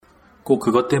꼭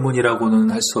그것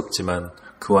때문이라고는 할 수 없지만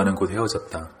그와는 곧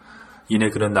헤어졌다. 이내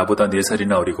그는 나보다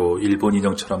 4살이나 어리고 일본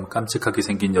인형처럼 깜찍하게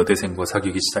생긴 여대생과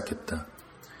사귀기 시작했다.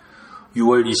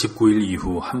 6월 29일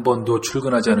이후 한 번도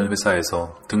출근하지 않은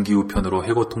회사에서 등기 우편으로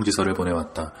해고 통지서를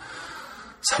보내왔다.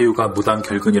 사유가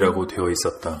무단결근이라고 되어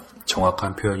있었다.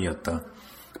 정확한 표현이었다.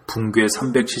 붕괴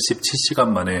 377시간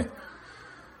만에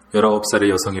 19살의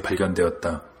여성이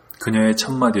발견되었다. 그녀의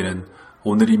첫 마디는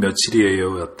오늘이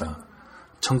며칠이에요 였다.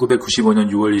 1995년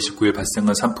 6월 29일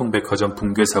발생한 삼풍백화점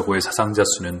붕괴 사고의 사상자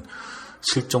수는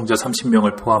실종자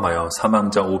 30명을 포함하여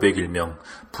사망자 501명,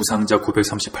 부상자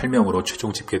 938명으로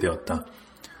최종 집계되었다.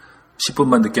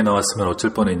 10분만 늦게 나왔으면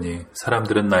어쩔 뻔했니?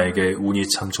 사람들은 나에게 운이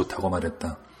참 좋다고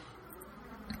말했다.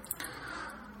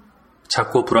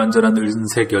 작고 불완전한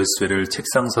은색 열쇠를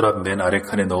책상 서랍 맨 아래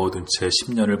칸에 넣어둔 채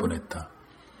 10년을 보냈다.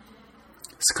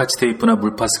 스카치 테이프나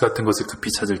물파스 같은 것을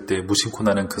급히 찾을 때 무심코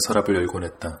나는 그 서랍을 열곤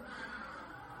했다.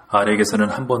 R에게서는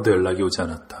한 번도 연락이 오지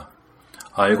않았다.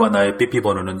 R과 나의 삐삐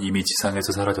번호는 이미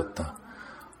지상에서 사라졌다.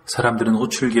 사람들은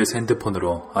호출기에서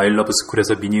핸드폰으로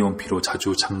아이러브스쿨에서 미니홈피로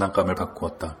자주 장난감을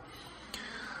바꾸었다.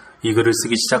 이 글을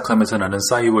쓰기 시작하면서 나는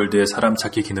싸이월드의 사람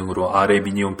찾기 기능으로 R의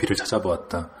미니홈피를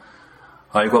찾아보았다.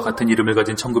 R과 같은 이름을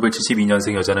가진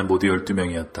 1972년생 여자는 모두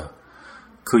 12명이었다.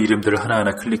 그 이름들을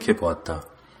하나하나 클릭해보았다.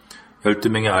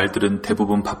 12명의 R들은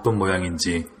대부분 바쁜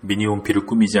모양인지 미니홈피를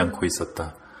꾸미지 않고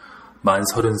있었다. 만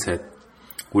 33.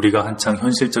 우리가 한창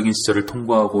현실적인 시절을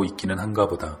통과하고 있기는 한가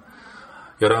보다.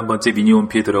 11번째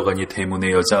미니홈피에 들어가니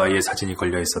대문에 여자아이의 사진이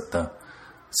걸려 있었다.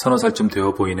 서너 살쯤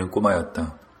되어 보이는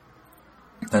꼬마였다.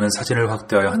 나는 사진을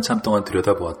확대하여 한참 동안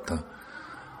들여다보았다.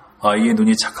 아이의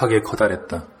눈이 착하게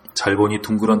커다랬다. 잘 보니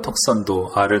둥그런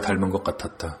턱선도 R을 닮은 것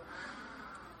같았다.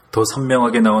 더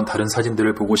선명하게 나온 다른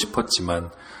사진들을 보고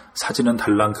싶었지만 사진은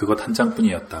달랑 그것 한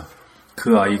장뿐이었다.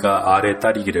 그 아이가 R의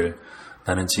딸이기를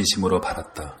나는 진심으로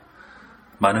바랐다.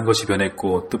 많은 것이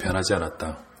변했고 또 변하지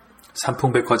않았다.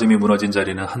 삼풍백화점이 무너진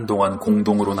자리는 한동안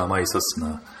공동으로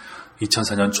남아있었으나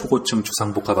 2004년 초고층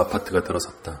주상복합 아파트가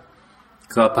들어섰다.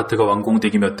 그 아파트가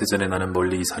완공되기 몇 해 전에 나는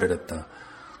멀리 이사를 했다.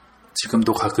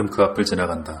 지금도 가끔 그 앞을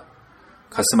지나간다.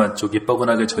 가슴 한쪽이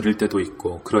뻐근하게 저릴 때도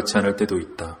있고 그렇지 않을 때도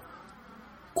있다.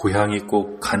 고향이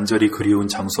꼭 간절히 그리운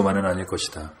장소만은 아닐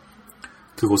것이다.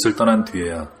 그곳을 떠난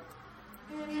뒤에야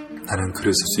나는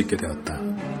글을 쓸 수 있게 되었다.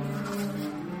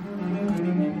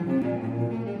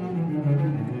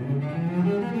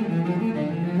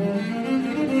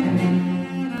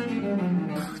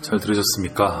 잘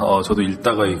들으셨습니까? 저도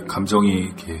읽다가 이 감정이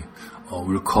이렇게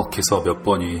울컥해서 몇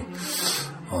번이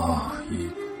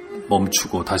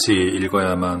멈추고 다시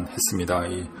읽어야만 했습니다.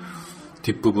 이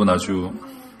뒷부분 아주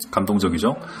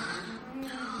감동적이죠?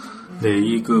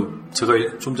 네, 제가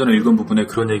좀 전에 읽은 부분에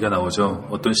그런 얘기가 나오죠.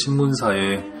 어떤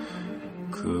신문사에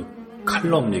그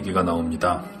칼럼 얘기가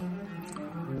나옵니다.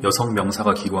 여성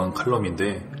명사가 기고한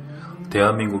칼럼인데,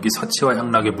 대한민국이 사치와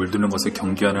향락에 물드는 것을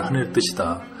경계하는 하늘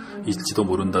뜻이다. 일지도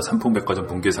모른다. 삼풍백화점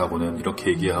붕괴 사고는 이렇게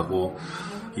얘기하고,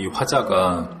 이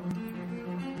화자가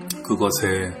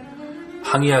그것에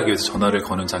항의하기 위해서 전화를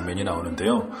거는 장면이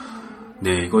나오는데요.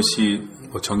 네, 이것이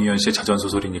정희연 씨의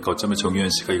자전소설이니까 어쩌면 정희연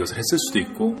씨가 이것을 했을 수도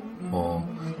있고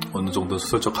어느 정도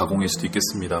소설적 가공일 수도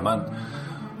있겠습니다만,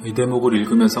 이 대목을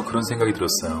읽으면서 그런 생각이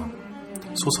들었어요.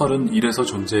 소설은 이래서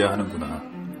존재해야 하는구나.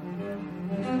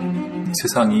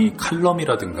 세상이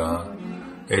칼럼이라든가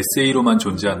에세이로만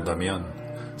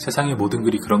존재한다면, 세상의 모든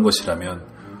글이 그런 것이라면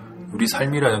우리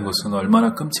삶이라는 것은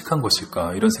얼마나 끔찍한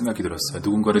것일까, 이런 생각이 들었어요.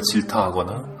 누군가를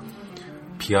질타하거나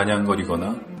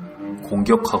비아냥거리거나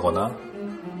공격하거나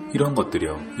이런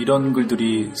것들이요. 이런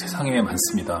글들이 세상에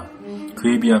많습니다.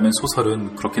 그에 비하면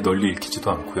소설은 그렇게 널리 읽히지도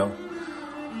않고요.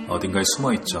 어딘가에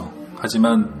숨어있죠.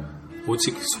 하지만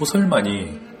오직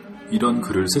소설만이 이런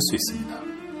글을 쓸 수 있습니다.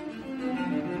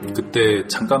 그때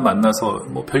잠깐 만나서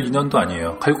별 인연도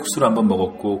아니에요. 칼국수를 한번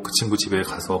먹었고 그 친구 집에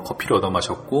가서 커피를 얻어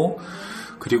마셨고,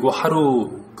 그리고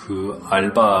하루 그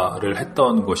알바를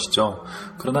했던 것이죠.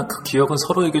 그러나 그 기억은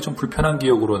서로에게 좀 불편한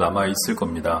기억으로 남아있을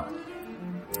겁니다.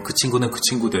 그 친구는 그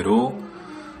친구대로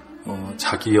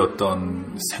자기의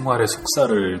어떤 생활의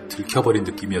속살을 들켜버린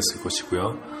느낌이었을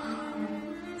것이고요.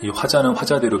 이 화자는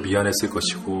화자대로 미안했을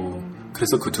것이고,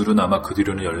 그래서 그 둘은 아마 그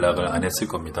뒤로는 연락을 안 했을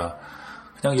겁니다.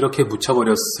 그냥 이렇게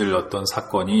묻혀버렸을 어떤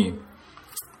사건이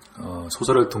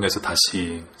소설을 통해서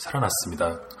다시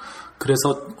살아났습니다.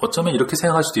 그래서 어쩌면 이렇게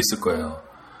생각할 수도 있을 거예요.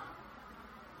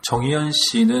 정희연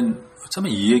씨는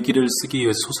어쩌면 이 얘기를 쓰기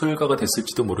위해서 소설가가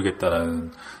됐을지도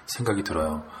모르겠다라는 생각이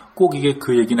들어요. 꼭 이게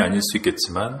그 얘기는 아닐 수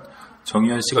있겠지만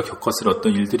정희연 씨가 겪었을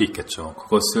어떤 일들이 있겠죠.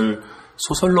 그것을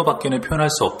소설로밖에는 표현할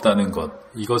수 없다는 것,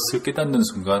 이것을 깨닫는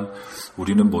순간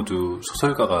우리는 모두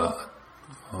소설가가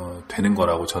되는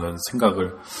거라고 저는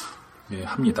생각을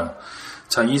합니다.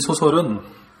 자, 이 소설은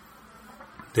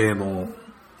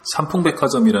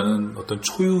삼풍백화점이라는 어떤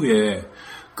초유의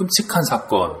끔찍한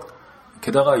사건,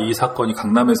 게다가 이 사건이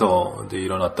강남에서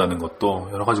일어났다는 것도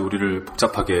여러 가지 우리를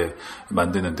복잡하게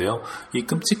만드는데요. 이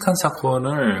끔찍한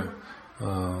사건을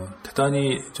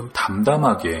대단히 좀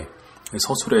담담하게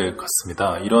서술해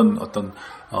갔습니다. 이런 어떤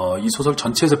이 소설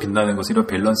전체에서 빛나는 것은 이런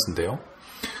밸런스인데요.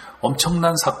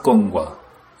 엄청난 사건과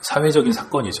사회적인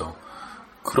사건이죠.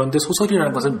 그런데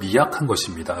소설이라는 것은 미약한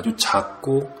것입니다. 아주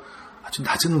작고 아주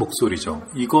낮은 목소리죠.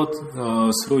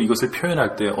 이것을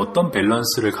표현할 때 어떤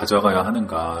밸런스를 가져가야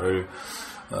하는가를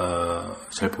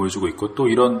잘 보여주고 있고, 또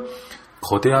이런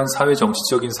거대한 사회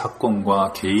정치적인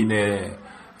사건과 개인의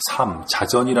삶,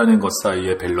 자전이라는 것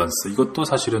사이의 밸런스, 이것도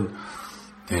사실은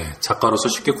작가로서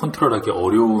쉽게 컨트롤하기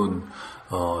어려운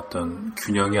어떤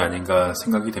균형이 아닌가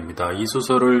생각이 됩니다. 이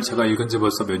소설을 제가 읽은 지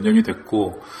벌써 몇 년이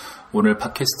됐고, 오늘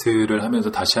팟캐스트를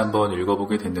하면서 다시 한번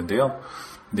읽어보게 됐는데요.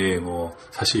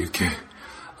 사실 이렇게,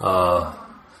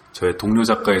 저의 동료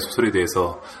작가의 소설에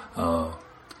대해서,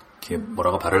 이렇게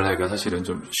뭐라고 말을 하기가 사실은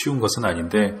좀 쉬운 것은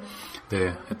아닌데,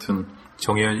 하여튼,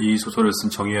 이 소설을 쓴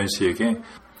정희연 씨에게,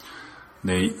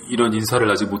 이런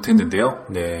인사를 아직 못했는데요.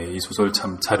 이 소설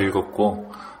참 잘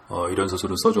읽었고, 이런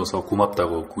소설을 써줘서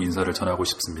고맙다고 꼭 인사를 전하고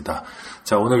싶습니다.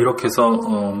 자, 오늘 이렇게 해서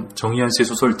정희연 씨의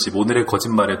소설집 오늘의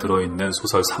거짓말에 들어있는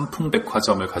소설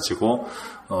삼풍백화점을 가지고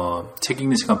책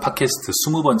읽는 시간 팟캐스트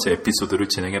 20번째 에피소드를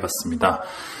진행해봤습니다.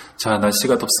 자,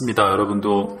 날씨가 덥습니다.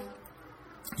 여러분도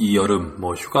이 여름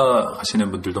휴가 가시는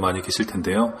분들도 많이 계실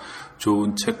텐데요.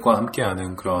 좋은 책과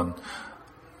함께하는 그런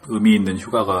의미 있는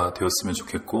휴가가 되었으면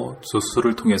좋겠고,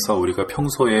 소설을 통해서 우리가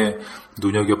평소에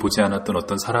눈여겨보지 않았던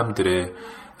어떤 사람들의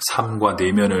삶과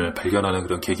내면을 발견하는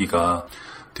그런 계기가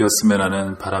되었으면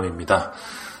하는 바람입니다.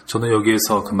 저는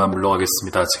여기에서 그만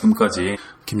물러가겠습니다. 지금까지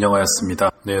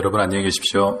김영하였습니다. 여러분 안녕히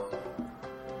계십시오.